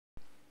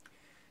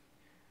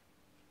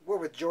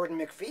with Jordan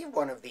McPhee,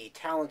 one of the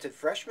talented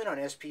freshmen on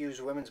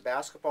SPU's women's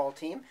basketball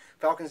team.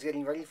 Falcons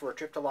getting ready for a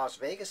trip to Las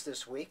Vegas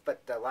this week, but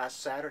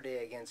last Saturday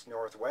against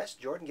Northwest,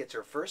 Jordan gets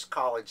her first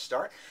college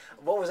start.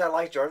 What was that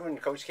like, Jordan, when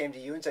Coach came to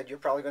you and said you're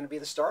probably going to be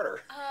the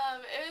starter?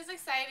 It was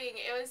exciting.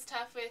 It was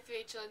tough with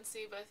Rachel and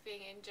Sue both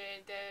being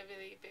injured. They're a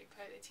really big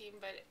part of the team,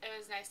 but it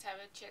was nice to have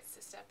a chance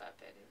to step up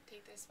and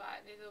take their spot,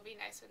 and it'll be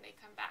nice when they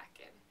come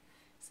back, and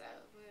so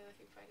I'm really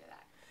looking forward to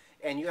that.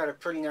 And you had a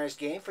pretty nice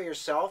game for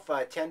yourself,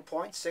 10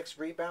 points, 6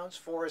 rebounds,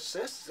 4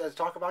 assists.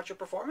 Talk about your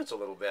performance a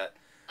little bit.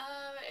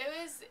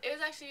 It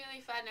was actually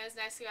really fun. It was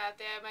nice to go out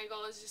there. My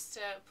goal was just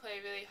to play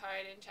really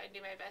hard and try to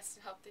do my best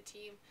and help the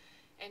team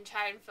and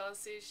try and fill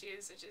Sue's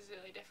shoes, which is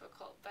really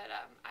difficult. But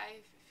I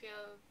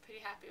feel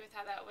pretty happy with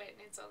how that went,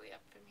 and it's only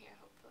up from here,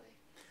 hopefully.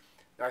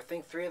 Now, I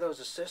think 3 of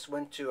those assists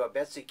went to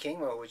Betsy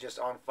Kingma, who was just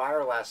on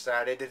fire last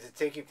Saturday. Did it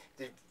take you?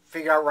 Did you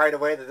figure out right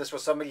away that this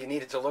was somebody you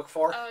needed to look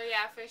for? Oh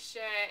yeah, for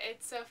sure.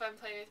 It's so fun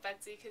playing with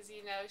Betsy because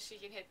you know she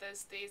can hit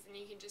those threes and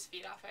you can just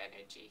feed off her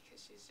energy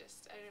because she's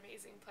just an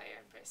amazing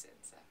player in person.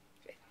 So.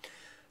 Okay.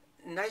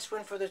 Nice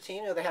win for the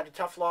team. They had a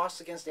tough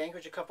loss against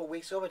Anchorage a couple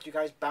weeks ago, but you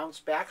guys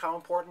bounced back. How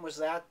important was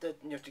that, to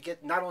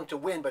get not only to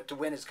win, but to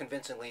win as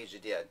convincingly as you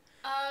did?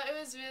 It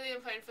was really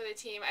important for the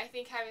team. I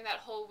think having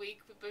that whole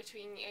week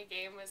between a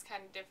game was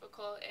kind of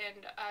difficult,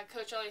 and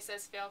Coach always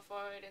says fail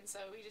forward, and so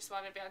we just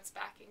want to bounce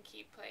back and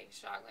keep playing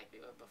strong like we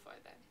were before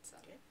then. So.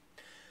 Okay.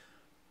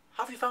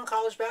 How have you found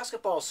college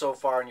basketball so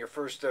far in your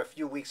first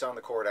few weeks on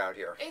the court out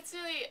here? It's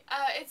really,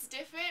 it's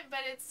different,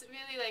 but it's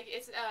really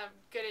it's a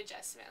good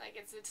adjustment. Like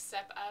it's a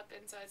step up,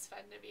 and so it's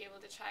fun to be able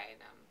to try and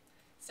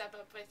step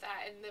up with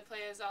that. And the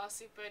players are all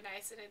super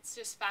nice, and it's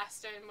just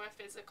faster and more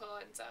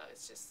physical, and so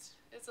it's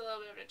a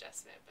little bit of an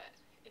adjustment, but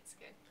it's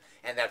good.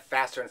 And that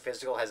faster and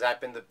physical, has that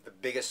been the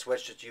biggest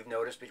switch that you've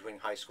noticed between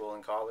high school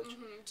and college?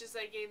 Mm-hmm. Just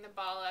like getting the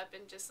ball up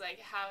and just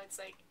like how it's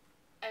like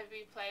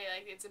every play,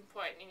 like it's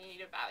important and you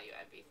need to value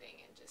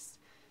everything and just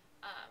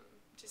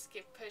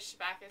get pushed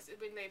back.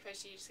 When they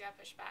push you, you just gotta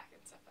push back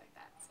and stuff like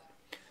that. So.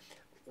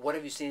 What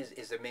have you seen?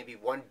 Is there maybe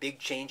one big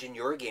change in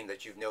your game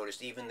that you've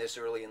noticed even this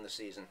early in the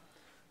season?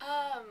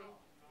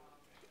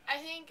 I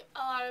think a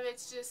lot of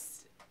it's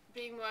just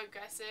being more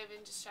aggressive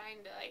and just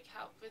trying to like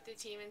help with the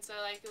team, and so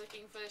like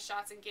looking for the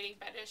shots and getting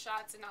better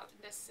shots and not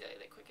necessarily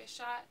the quickest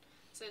shot.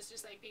 So it's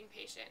just like being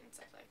patient and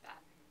stuff like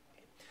that.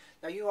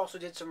 Now you also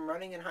did some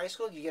running in high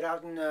school. You get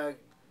out and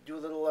do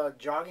a little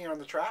jogging on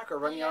the track or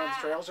running out on the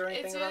trails or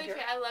anything around here?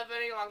 I love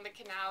running along the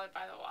canal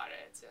by the water.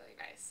 It's really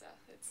nice. So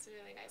it's a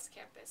really nice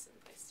campus and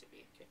place to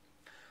be. Okay.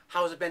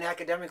 How has it been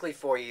academically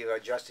for you,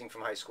 adjusting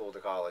from high school to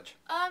college?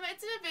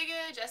 It's a bigger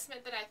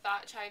adjustment than I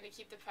thought, trying to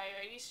keep the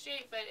priorities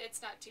straight, but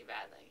it's not too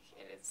bad. Like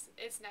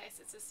it's nice.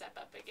 It's a step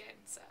up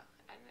again. So,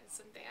 and it's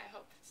something I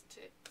hope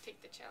to take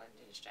the challenge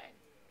and stride.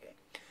 Okay.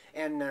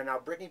 And now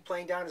Brittany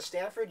playing down at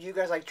Stanford. You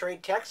guys like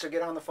trade texts or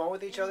get on the phone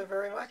with each other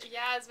very much?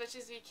 Yeah, as much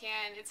as we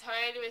can. It's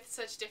hard with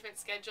such different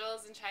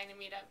schedules and trying to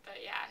meet up, but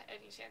yeah,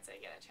 any chance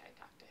I get, I try and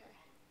talk to her.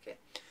 Okay.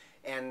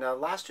 And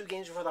last 2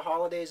 games before the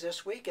holidays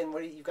this week, and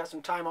you've got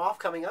some time off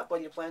coming up. What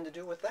do you plan to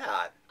do with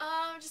that?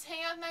 Just hang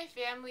out with my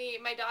family.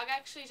 My dog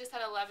actually just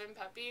had 11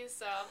 puppies,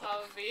 so I'll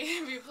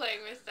probably be playing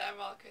with them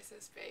all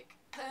Christmas break.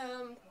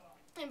 And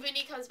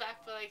Brittany comes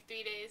back for like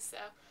 3 days, so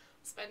I'll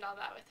spend all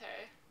that with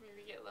her.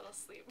 Maybe get a little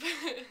sleep.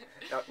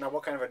 Now,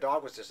 what kind of a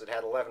dog was this that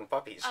had 11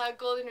 puppies?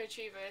 Golden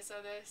Retriever, so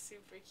they're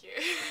super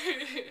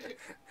cute.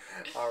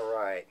 All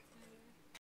right.